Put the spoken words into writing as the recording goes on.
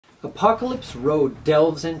Apocalypse Road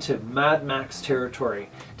delves into Mad Max territory,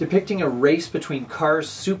 depicting a race between cars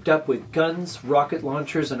souped up with guns, rocket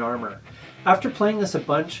launchers, and armor. After playing this a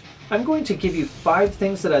bunch, I'm going to give you 5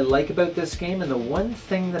 things that I like about this game and the one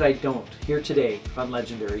thing that I don't here today on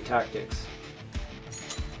Legendary Tactics.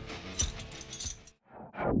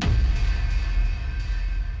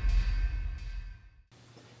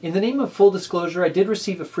 In the name of full disclosure, I did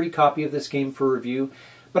receive a free copy of this game for review,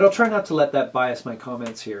 but I'll try not to let that bias my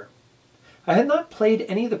comments here. I had not played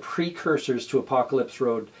any of the precursors to Apocalypse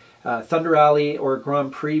Road, Thunder Alley or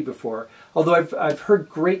Grand Prix before, although I've heard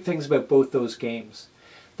great things about both those games.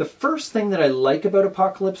 The first thing that I like about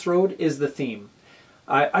Apocalypse Road is the theme.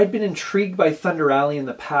 I'd been intrigued by Thunder Alley in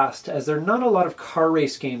the past, as there are not a lot of car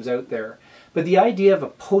race games out there, but the idea of a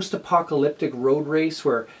post-apocalyptic road race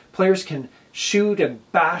where players can shoot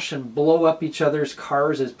and bash and blow up each other's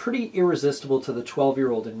cars is pretty irresistible to the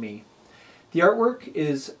 12-year-old in me. The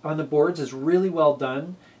artwork on the boards is really well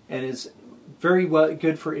done and is very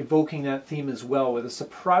good for evoking that theme as well, with a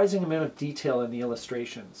surprising amount of detail in the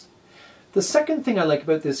illustrations. The second thing I like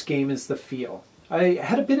about this game is the feel. I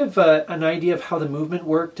had a bit of an idea of how the movement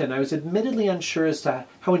worked, and I was admittedly unsure as to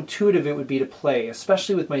how intuitive it would be to play,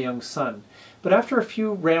 especially with my young son. But after a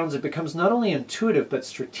few rounds it becomes not only intuitive but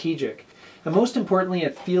strategic. And most importantly,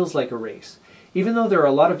 it feels like a race. Even though there are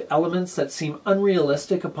a lot of elements that seem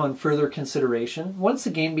unrealistic upon further consideration, once the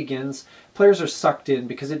game begins, players are sucked in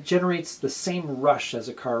because it generates the same rush as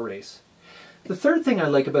a car race. The third thing I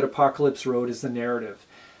like about Apocalypse Road is the narrative.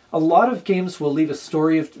 A lot of games will leave a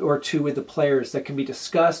story or two with the players that can be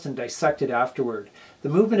discussed and dissected afterward. The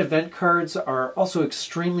movement event cards are also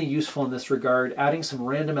extremely useful in this regard, adding some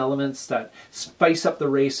random elements that spice up the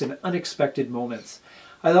race in unexpected moments.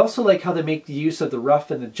 I also like how they make the use of the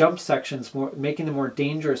rough and the jump sections, making them more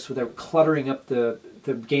dangerous without cluttering up the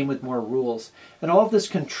game with more rules. And all of this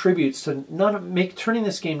contributes to turning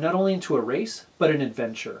this game not only into a race, but an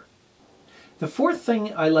adventure. The fourth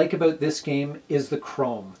thing I like about this game is the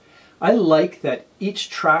chrome. I like that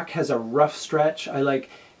each track has a rough stretch. I like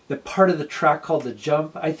the part of the track called the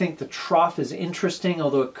jump. I think the trough is interesting,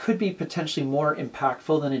 although it could be potentially more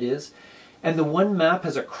impactful than it is. And the one map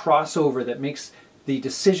has a crossover that makes the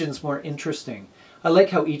decisions more interesting. I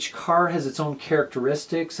like how each car has its own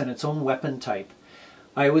characteristics and its own weapon type.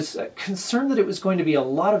 I was concerned that it was going to be a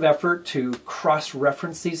lot of effort to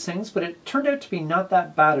cross-reference these things, but it turned out to be not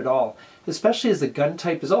that bad at all, especially as the gun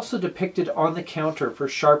type is also depicted on the counter for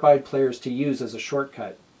sharp-eyed players to use as a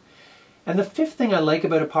shortcut. And the fifth thing I like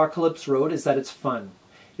about Apocalypse Road is that it's fun.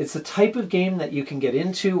 It's the type of game that you can get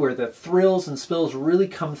into where the thrills and spills really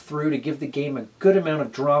come through to give the game a good amount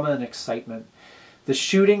of drama and excitement. The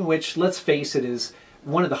shooting, which, let's face it, is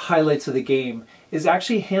one of the highlights of the game, is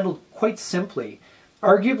actually handled quite simply.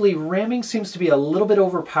 Arguably, ramming seems to be a little bit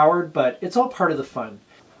overpowered, but it's all part of the fun.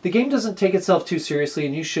 The game doesn't take itself too seriously,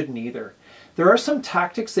 and you shouldn't either. There are some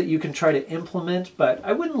tactics that you can try to implement, but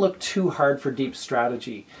I wouldn't look too hard for deep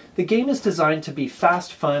strategy. The game is designed to be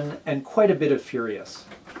fast fun and quite a bit of furious.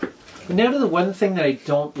 And now to the one thing that I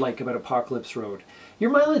don't like about Apocalypse Road. Your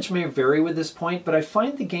mileage may vary with this point, but I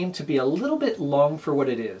find the game to be a little bit long for what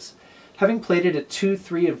it is. Having played it at 2,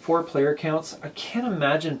 3, and 4 player counts, I can't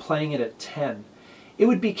imagine playing it at 10. It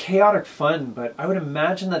would be chaotic fun, but I would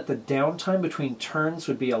imagine that the downtime between turns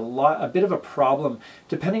would be a bit of a problem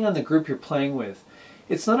depending on the group you're playing with.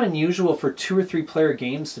 It's not unusual for 2 or 3 player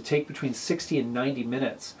games to take between 60 and 90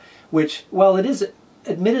 minutes, which, while it is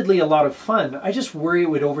admittedly a lot of fun, I just worry it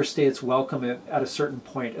would overstay its welcome at a certain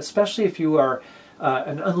point, especially if you are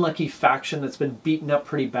an unlucky faction that's been beaten up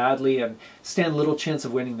pretty badly and stand little chance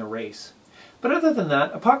of winning the race. But other than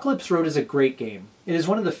that, Apocalypse Road is a great game. It is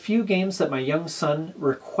one of the few games that my young son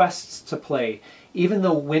requests to play, even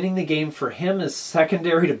though winning the game for him is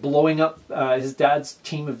secondary to blowing up his dad's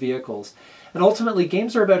team of vehicles. And ultimately,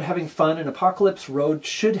 games are about having fun, and Apocalypse Road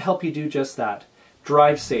should help you do just that.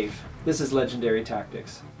 Drive safe. This is Legendary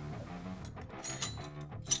Tactics.